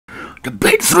The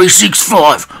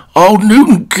Bet365 Old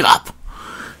Newton Cup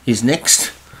is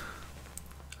next.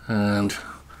 And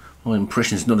my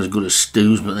impression's not as good as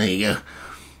Stu's, but there you go.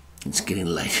 It's getting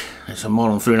late. It's a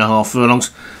mile and 3.5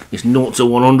 furlongs. It's 0 to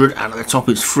 100, and at the top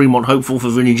it's Fremont Hopeful for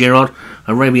Vinnie Gerard,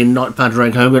 Arabian Knight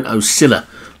Padraig Hogan, Oscilla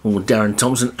or Darren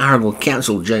Thompson, Aragel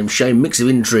Council, James Shea, Mix of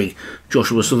Intrigue,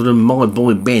 Joshua Sutherland, My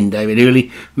Boy Ben, David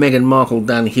Hurley, Meghan Markle,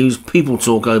 Dan Hughes, People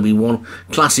Talk, Obi-Wan,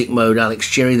 Classic Mode, Alex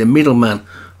Cherry, The Middleman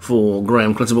for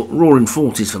Graham Clutterbuck, Roaring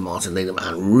Forties for Martin Needham,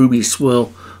 and Ruby Swirl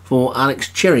for Alex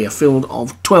Cherry, a field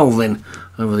of 12 then,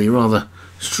 over the rather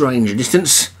strange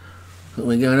distance.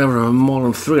 We're going over a mile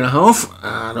and 3.5,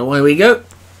 and away we go.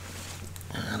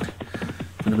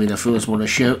 Going to be the first one to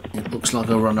show. It looks like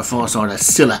over on the far side,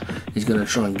 Oscilla is going to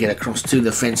try and get across to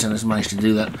the fence and has managed to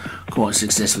do that quite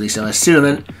successfully. So Oscilla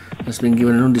then has been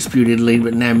given an undisputed lead,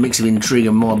 but now Mix of Intrigue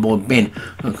and My Boy Ben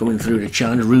are coming through to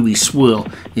challenge. Ruby Swirl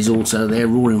is also there.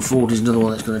 Roaring Fort is another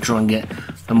one that's going to try and get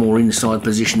a more inside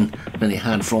position than it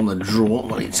had from the draw.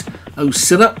 Well, it's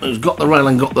Oscilla who's got the rail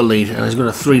and got the lead, and has got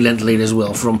a 3-length lead as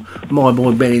well from My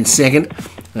Boy Ben in second.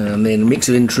 And then Mix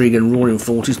of Intrigue and Roaring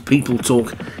Forties. People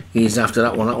Talk is after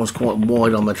that one. That was quite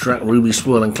wide on the track. Ruby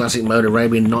Swirl and Classic Mode,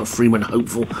 Arabian Knight, Freeman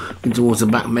Hopeful in towards the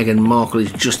back. Meghan Markle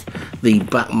is just the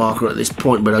back marker at this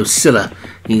point, but Oscilla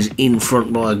is in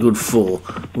front by a good 4,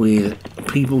 with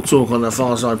People Talk on the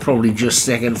far side probably just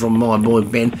second from My Boy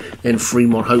Ben. Then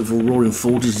Fremont Hopeful, Roaring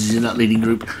Forties is in that leading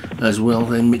group as well.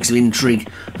 Then Mix of Intrigue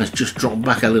has just dropped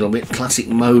back a little bit. Classic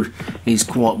Mode is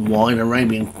quite wide.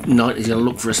 Arabian Knight is going to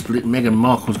look for a split. Meghan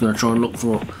Markle's going to try and look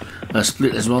for a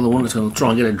split as well. The one that's going to try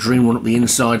and get a dream one up the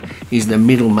inside is the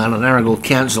Middleman, and Aragel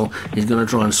Council is going to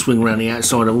try and swing around the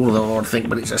outside of all of them, I think,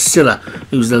 but it's Oscilla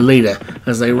who's the leader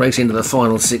as they race into the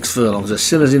final 6 furlongs.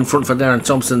 Oscilla's in front for Darren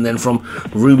Thompson, then from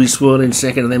Ruby Swirl in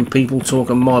second, and then People Talk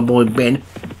and My Boy Ben.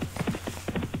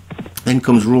 Then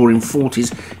comes Roaring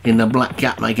Forties in the black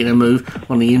cap making a move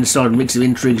on the inside. Mix of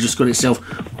Intrigue's just got itself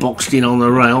boxed in on the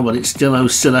rail, but it's still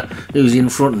Oscilla who's in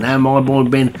front. Now My Boy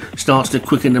Ben starts to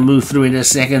quicken the move through in a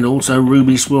second. Also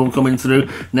Ruby Swirl coming through.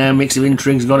 Now Mix of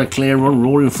Intrigue's got a clear run.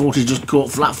 Roaring Forties just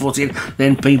caught flat-footed.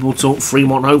 Then People Talk,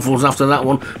 Fremont Hopefuls after that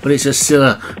one, but it's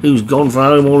Oscilla who's gone for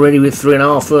home already with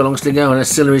 3.5 furlongs to go, and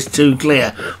Oscilla is 2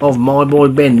 clear of My Boy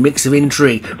Ben. Mix of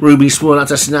Intrigue, Ruby Swirl had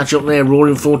to snatch up there.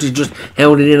 Roaring Forties just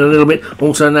held it in a little bit.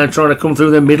 Also now trying to come through.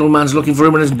 The Middleman's looking for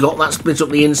him and has got that split up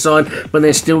the inside, but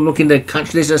they're still looking to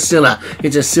catch this Oscilla.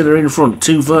 It's Oscilla in front,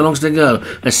 2 furlongs to go.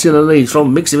 Oscilla leads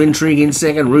from Mix of Intrigue in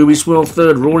second, Ruby Swirl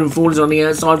third, Roaring Forties on the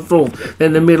outside fourth.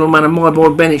 Then the Middleman and My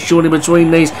Boy Bennett shortly between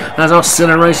these as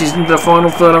Oscilla races into the final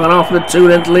furlong and after the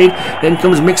 2-length lead. Then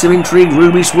comes Mix of Intrigue,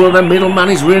 Ruby Swirl. The Middleman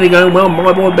is really going well.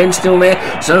 My Boy Ben's still there,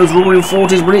 so's Roaring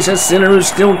Forties, but it's Oscilla who's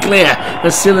still clear.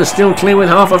 Oscilla's still clear with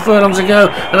half a furlong to go,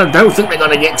 and I don't think they're going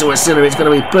to get to Oscilla. It's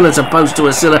going to be pillar to post to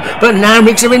Oscilla, but now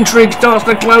Mix of Intrigue starts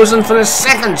to close, and for the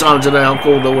second time today I'll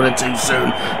call the winner too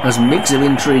soon as Mix of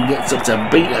Intrigue gets up to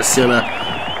beat Oscilla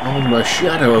on the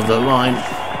shadow of the line,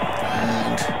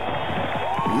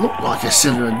 and looked like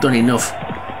Oscilla had done enough,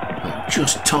 but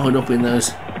just tied up in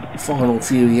those final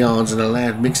few yards and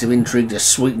allowed Mix of Intrigue to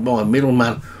sweep by.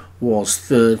 Middleman was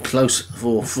third, close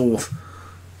for fourth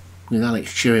with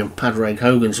Alex Cherry and Padraig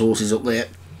Hogan's horses up there,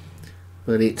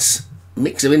 but it's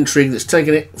Mix of Intrigue that's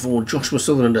taken it for Joshua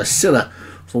Sutherland. Oscilla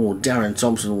for Darren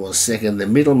Thompson was second. The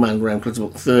Middleman, Graham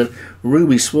Clutterbuck, third.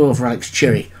 Ruby Swirl for Alex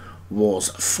Cherry was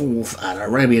fourth, and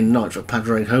Arabian Knight for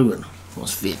Padraig Hogan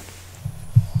was fifth.